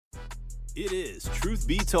It is Truth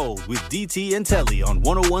Be Told with DT and Telly on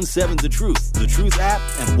 1017 The Truth, The Truth app,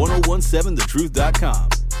 and 1017thetruth.com.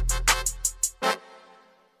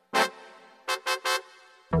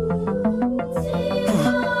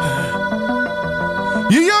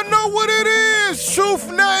 You know what it is, Truth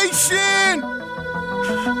Nation.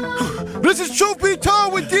 This is Truth Be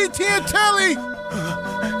Told with DT and Telly.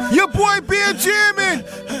 Your boy Benjamin.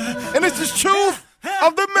 And this is Truth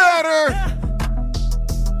of the Matter.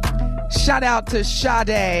 Shout out to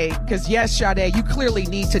Sade, because yes, Sade, you clearly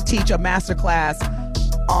need to teach a masterclass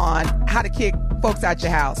on how to kick folks out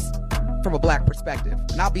your house from a black perspective.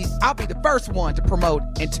 And I'll be the first one to promote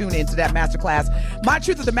and tune into that masterclass. My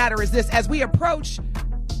truth of the matter is this: as we approach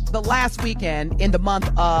the last weekend in the month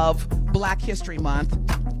of Black History Month,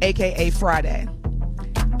 aka Friday,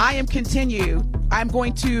 I'm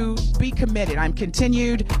going to be committed. I'm going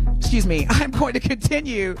to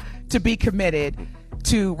continue to be committed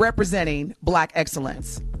to representing black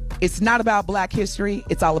excellence. It's not about black history.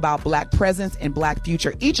 It's all about black presence and black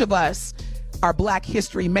future. Each of us are black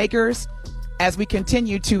history makers as we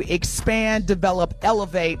continue to expand, develop,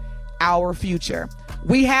 elevate our future.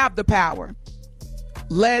 We have the power.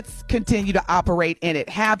 Let's continue to operate in it.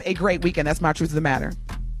 Have a great weekend. That's my truth of the matter.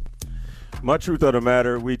 My truth of the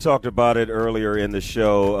matter, we talked about it earlier in the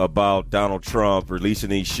show about Donald Trump releasing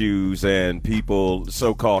these shoes, and people,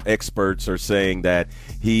 so-called experts, are saying that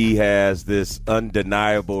he has this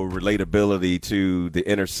undeniable relatability to the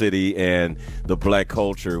inner city and the black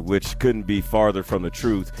culture, which couldn't be farther from the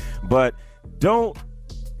truth. But don't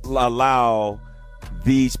allow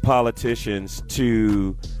these politicians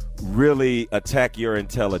to really attack your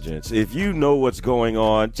intelligence. If you know what's going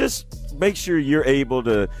on, just make sure you're able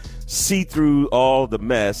to see through all the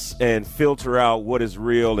mess and filter out what is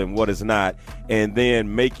real and what is not, and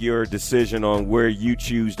then make your decision on where you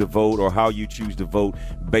choose to vote or how you choose to vote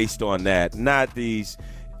based on that. Not these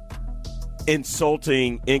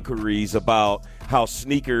insulting inquiries about how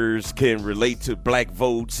sneakers can relate to black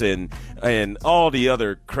votes and all the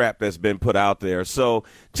other crap that's been put out there. So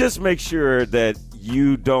just make sure that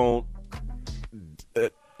you don't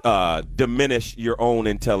diminish your own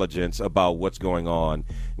intelligence about what's going on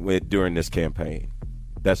during this campaign.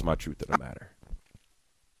 That's my truth of the matter.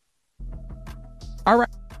 All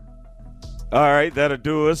right, that'll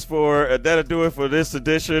do it for this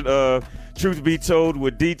edition of Truth Be Told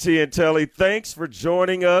with DT and Telly. Thanks for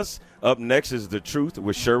joining us. Up next is The Truth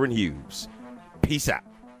with Sherwin Hughes. Peace out.